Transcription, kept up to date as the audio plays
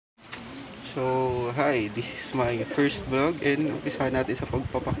So, hi, this is my first vlog and umpisa natin sa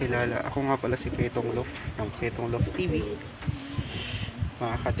pagpapakilala. Ako nga pala si Ketong Lof ng Ketong Lof TV,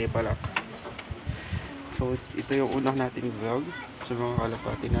 mga katepalak. So, ito yung unang nating vlog sa mga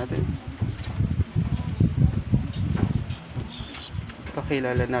kalapati natin.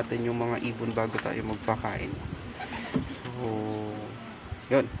 Pakilala natin yung mga ibon bago tayo magpakain. So,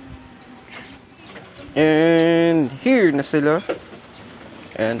 yun. And here na sila.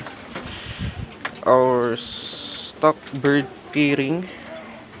 And our stock bird pairing.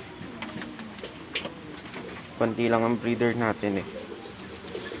 Panti lang ang breeder natin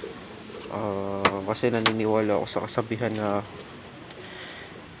kasi naniniwala ako sa kasabihan na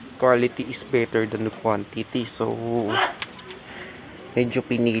quality is better than the quantity. So medyo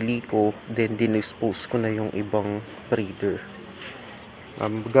pinili ko, then dinispose ko na yung ibang breeder.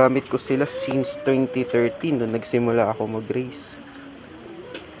 Gamit ko sila since 2013 nung nagsimula ako mag-race.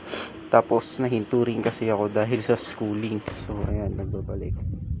 Tapos nahinto rin kasi ako dahil sa schooling. So ayan, nagbabalik.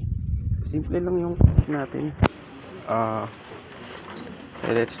 Simple lang yung natin.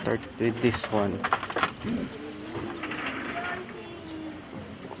 Let's start with this one.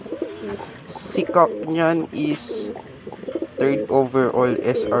 Sikap niyan is 3rd overall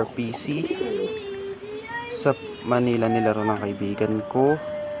SRPC. Sa Manila nilaro ng kaibigan ko.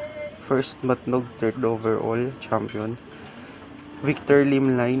 First matnog 3rd overall champion. Victor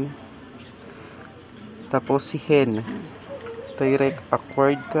Limline. Tapos si Hen, direct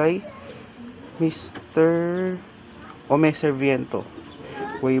acquired kay Mr. Ome Serviento.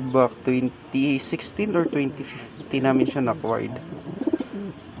 Way back 2016 or 2015 namin siya na-acquired.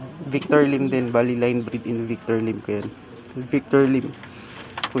 Victor Lim din, bali line breed in Victor Lim ko yan. Victor Lim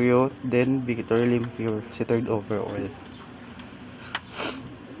Puyo, then Victor Lim Pure, si 3rd overall.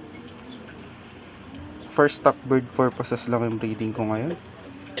 First stock bird purposes lang yung breeding ko ngayon.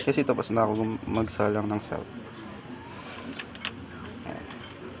 Kasi tapos na ako magsalang ng south.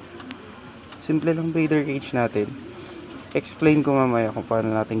 Simple lang breeder cage natin. Explain ko mamaya kung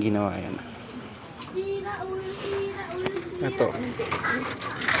paano natin ginawa yan. Ito.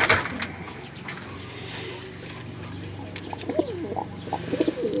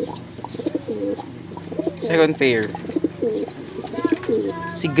 Second pair.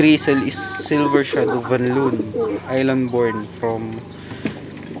 Si Grizzle is Silver Shadow Van Loon, island born from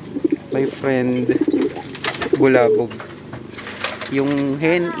my friend Bulabog. Yung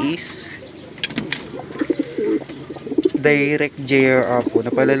hen is direct JR Apo.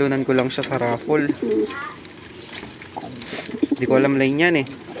 Napalalunan ko lang siya sa raffle. Hindi ko alam line yan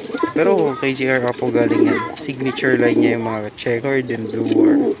pero kay JR Apo galing yan. Signature line niya yung mga checkered and blue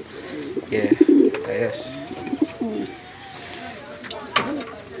war. Yeah, ayos.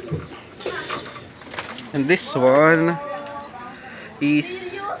 And this one is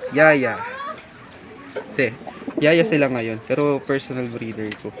Yaya. Yaya sila ngayon, pero personal breeder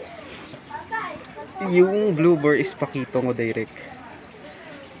ko. Yung blue boar is Pakito ko direct.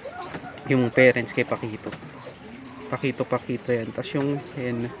 Yung parents kay Pakito. Pakito yan. Tapos yung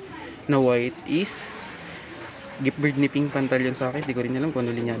hen na white is gift bird ni Pink Pantalyon sa akin. Hindi ko rin alam kung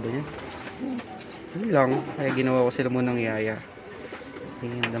ano linyado niya. Yun lang. Kaya ginawa ko sila munang Yaya.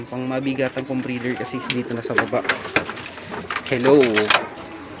 Ayan, ang pang mabigatan kong breeder kasi dito na sa baba. Hello.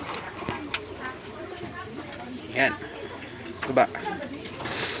 Yan. Diba?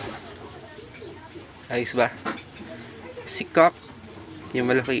 Ayos ba? Si Cock, yung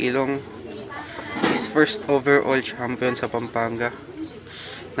malaki ilong, is first overall champion sa Pampanga.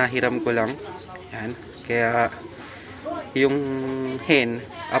 Nahiram ko lang. Yan. Kaya yung hen,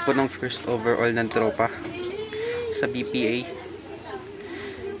 apo ng first overall ng tropa sa BPA.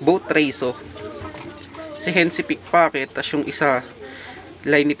 Both Reso. Si hen si Pickpocket, tas yung isa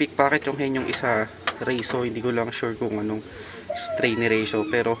line ni Pickpocket, yung hen yung isa Reso. Hindi ko lang sure kung anong strain ni Reso,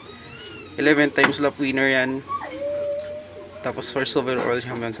 pero 11 times lap winner yan. Tapos first overall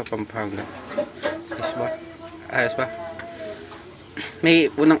champion sa Pampanga. Ayos ba? Ayos ba? May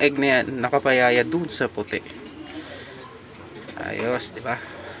unang egg na yan, nakapayaya dun sa puti. Ayos, diba?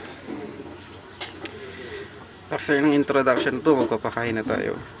 After ng introduction to, magpapakain na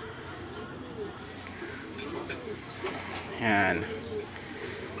tayo. Yan.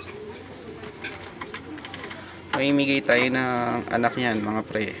 Mamimigay tayo ng anak niyan, mga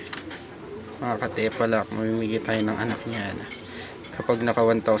pre. Mga katepalak, mamimigay tayo ng anak niyan. Kapag naka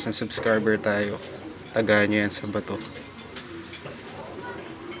 1,000 subscriber tayo, tagaan nyo yan sa bato.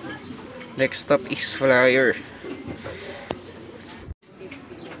 Next stop is flyer.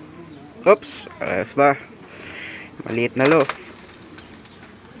 Oops, ayos ba? Maliit na loaf.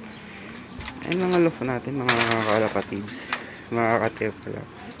 Ayun mga loaf natin, mga kalapatids, mga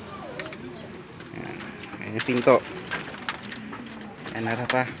katepalaks. Ayan. Ayan yung pinto. Ayan, nara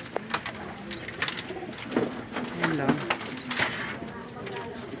pa. Ayan lang.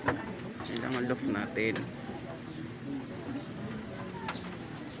 Ayan lang ang loft natin.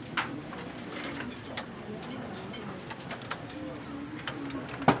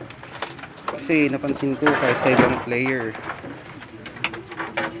 Kasi napansin ko kahit sa ibang player,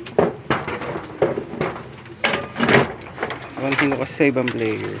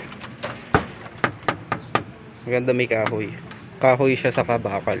 maganda may kahoy siya sa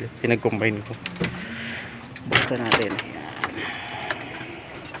kabakal, pinag-combine ko. Buksan natin.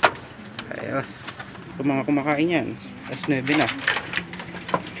 Ayos, ito mga kumakain yan. Alas 9 na,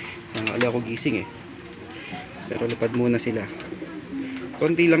 nangali ako gising pero lipad muna sila.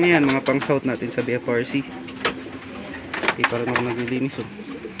 Konti lang yan, mga pang south natin sa BFRC. Hindi pa rin ako naglilinis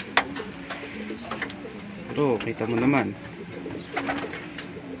pero kita mo naman,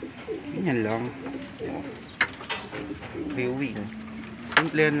 ganyan lang. Viewing,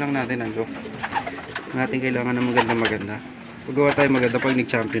 simplihan lang natin ang look natin. Kailangan ng maganda. Paggawa tayo maganda pag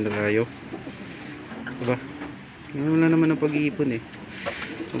nag-champion na tayo, diba? Wala naman ang pag-iipon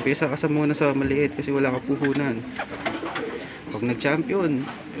umpisa ka sa muna sa maliit kasi wala ka puhunan. Pag nag-champion,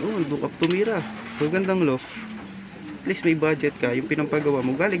 doon ka tumira magandang loft, at least may budget ka. Yung pinampagawa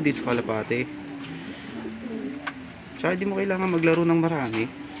mo galing din sa kalapate, tsaka di mo kailangan maglaro ng marami.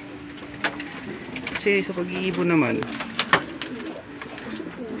 Kasi sa pag-iipon naman,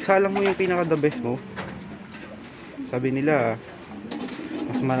 salang mo yung pinaka the best mo. Sabi nila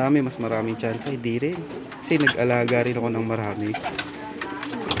mas maraming chance. Hindi rin, kasi nag-alaga rin ako ng marami.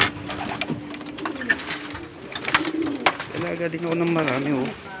 Alaga din ako ng marami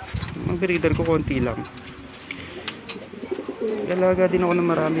ang breeder ko konti lang. Alaga din ako ng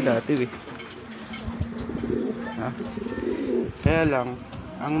marami dati kaya lang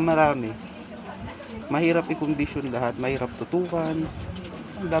ang marami mahirap i-condition lahat, mahirap tutukan,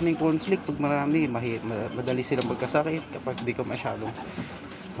 ang daming conflict pag marami. Madali silang magkasakit kapag di ka masyadong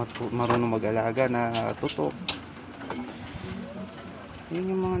marunong mag-alaga na tutok.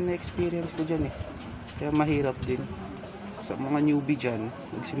 Yun yung mga na-experience ko dyan kaya mahirap din sa mga newbie dyan.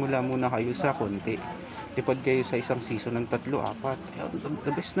 Magsimula muna kayo sa konti, lipad kayo sa isang season ng 3-4. Kaya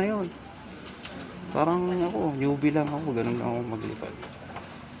the best na yun. Parang ako, newbie lang ako, ganun lang ako maglipad,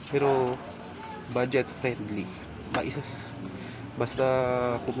 pero budget friendly. Basta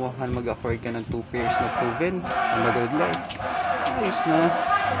kumuha ka, mag-afford ka ng 2 pairs na proven na mag-life, ayos na,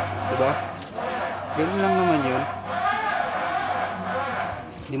 diba? Ganun lang naman yun.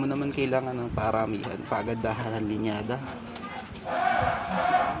 Hindi mo naman kailangan ng paramihan, pagandahan, linyada.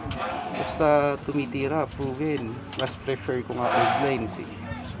 Basta tumitira, proven. Mas prefer ko nga old lines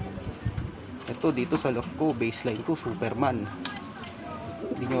Ito dito sa loft ko, baseline ko Superman.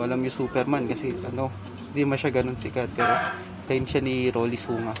 Hindi nyo alam yung Superman kasi hindi man siya ganun sikat, pero line siya ni Rolly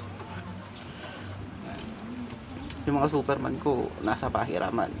Sunga. Yung mga Superman ko nasa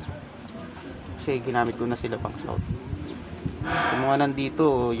pahiraman kasi ginamit ko na sila pang south. Yung mga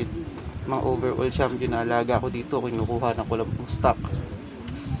nandito, yung mga overall champion na alaga ko dito, kinukuha na ko lang pang stock.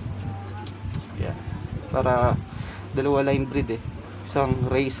 Para dalawa line breed isang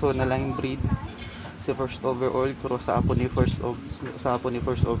Raiso na line breed sa first overall, pero sa apo ni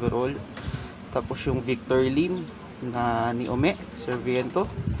first overall. Tapos yung Victor Lim na ni Ome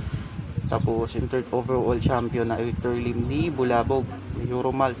Serviento. Tapos yung third overall champion na Victor Lim ni Bulabog,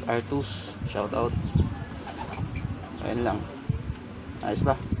 Euromalt Artus. Shout out. Ayun lang, ayos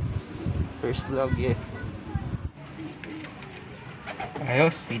ba? First vlog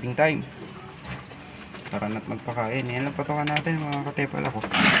ayos, feeding time. Para na't magpakain. Yan lang patokan natin mga katepal ako.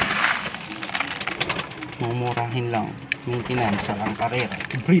 Mumurahin lang. Maintenance lang karera.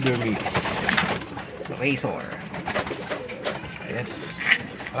 Breeder mix. Razor. Yes.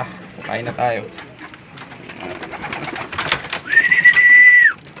 Pakain na tayo.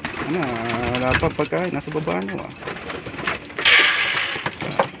 Wala pa pagkain. Nasa baba nyo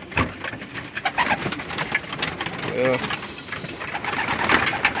Yes.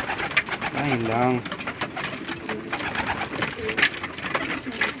 Ayun lang.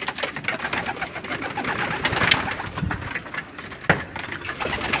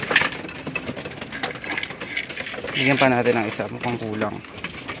 Bigyan pa natin ng isa, mukhang kulang.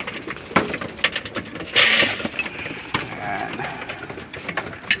 Ayan.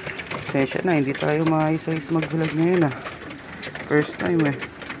 Pasensya na, hindi tayo maayos-ayos mag-vlog ngayon First time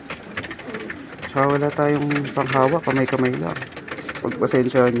Tsaka wala tayong panghawa, kamay-kamay lang.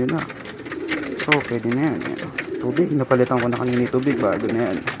 Pagpasensyahan nyo na. So, pwede na yan. Tubig, napalitan ko na kanina yung tubig, bago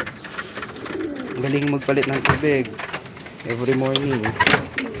na yan. Galing magpalit ng tubig every morning.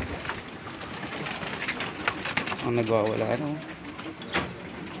 ang nagwawala, ano.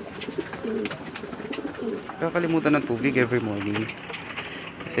 Kakalimutan ng tubig every morning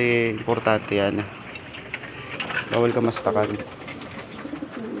kasi importante yan, bawal ka mastakan.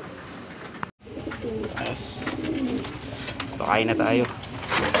 Ayos, pakain na tayo.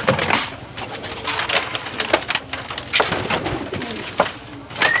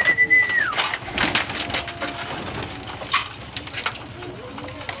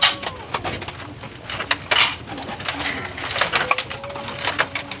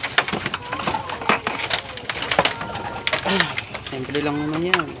 Simple lang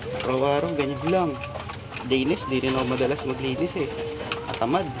naman yan, araw-araw ganyan lang. Linis, di rin ako madalas maglinis eh,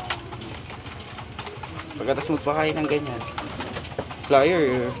 katamad. Pagkatas magpakain ng ganyan,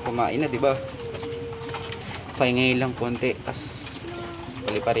 flyer, kumain na, diba? Pahingayin lang konti, tas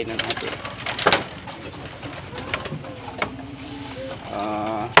paliparin na natin.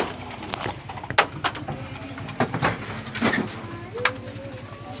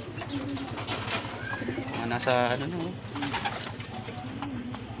 Nasa ano no,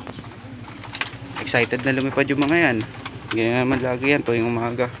 excited na lumipad yung mga yan. Ganyan naman lagi yan tuwing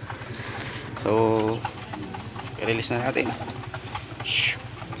umaga. So i-release na natin.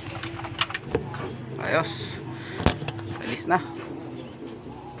 Ayos, release na.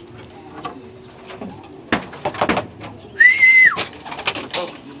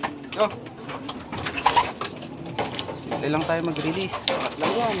 Go. Simple lang tayo mag-release. Sakat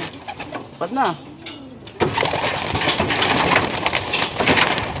lang yan, pad na.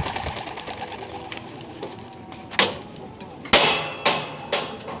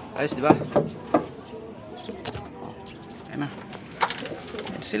 Ayos, diba? Ayan na.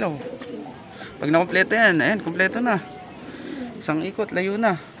 Ayan sila, oh. Pag nakompleto yan, ayan, kompleto na. Isang ikot, layo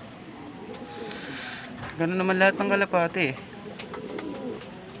na. Ganun naman lahat ng kalapate.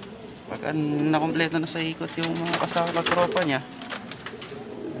 Pag nakompleto na sa ikot yung mga kasama tropa niya,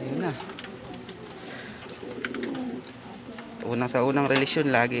 ayun na. Sa unang relasyon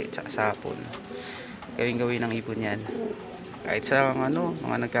lagi, tsaka sapon. Gawin ng ipon yan. Kahit sa ano,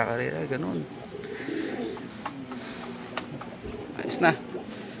 mga nagkakarera, ganun. Ayos na.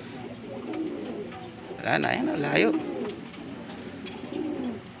 Wala na, yan, layo.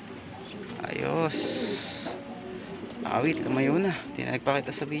 Ayos. Awit, lumayo na. Hindi na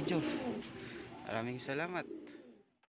nagpakita sa video. Maraming salamat.